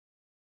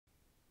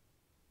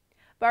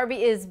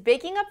Barbie is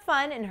baking up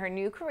fun in her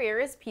new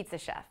career as pizza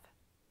chef.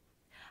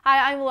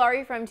 Hi, I'm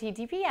Laurie from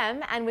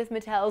TTPM, and with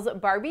Mattel's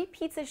Barbie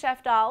Pizza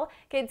Chef doll,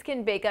 kids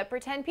can bake up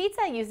pretend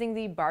pizza using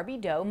the Barbie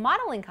dough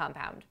modeling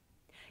compound.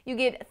 You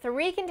get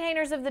 3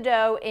 containers of the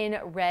dough in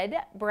red,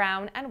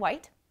 brown, and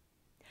white,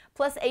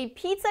 plus a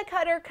pizza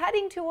cutter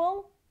cutting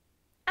tool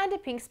and a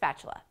pink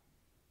spatula.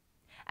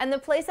 And the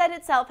playset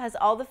itself has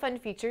all the fun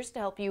features to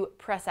help you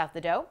press out the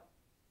dough,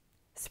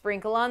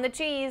 sprinkle on the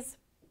cheese,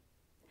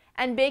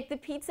 and bake the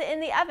pizza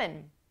in the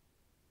oven.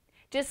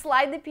 Just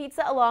slide the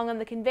pizza along on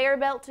the conveyor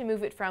belt to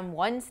move it from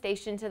one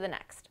station to the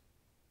next.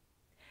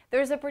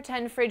 There's a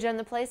pretend fridge on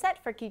the playset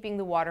for keeping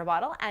the water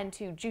bottle and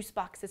 2 juice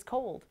boxes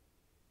cold.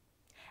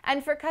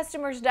 And for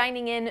customers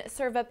dining in,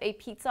 serve up a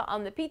pizza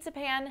on the pizza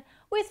pan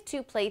with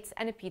 2 plates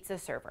and a pizza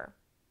server.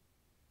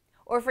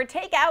 Or for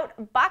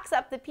takeout, box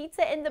up the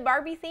pizza in the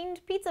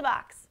Barbie-themed pizza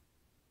box.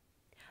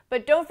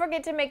 But don't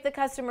forget to make the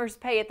customers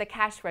pay at the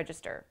cash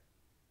register.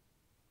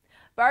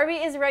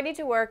 Barbie is ready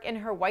to work in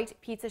her white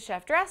pizza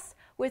chef dress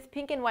with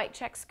pink and white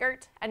check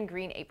skirt and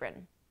green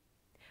apron.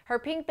 Her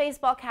pink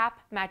baseball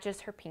cap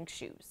matches her pink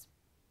shoes.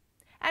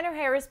 And her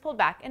hair is pulled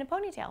back in a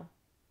ponytail.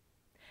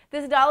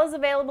 This doll is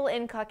available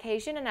in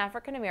Caucasian and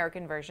African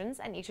American versions,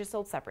 and each is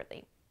sold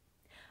separately.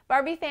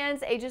 Barbie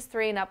fans ages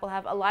 3 and up will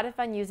have a lot of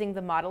fun using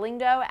the modeling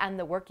dough and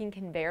the working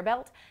conveyor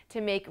belt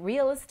to make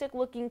realistic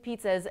looking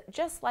pizzas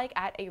just like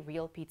at a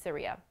real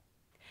pizzeria.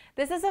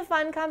 This is a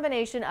fun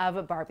combination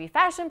of Barbie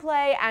fashion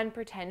play and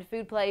pretend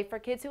food play for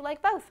kids who like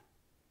both.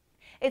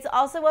 It's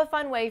also a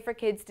fun way for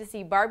kids to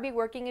see Barbie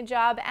working a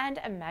job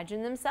and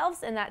imagine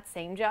themselves in that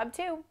same job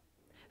too.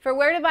 For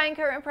where to buy and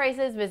current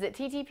prices, visit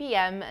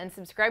TTPM and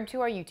subscribe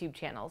to our YouTube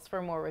channels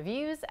for more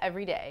reviews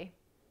every day.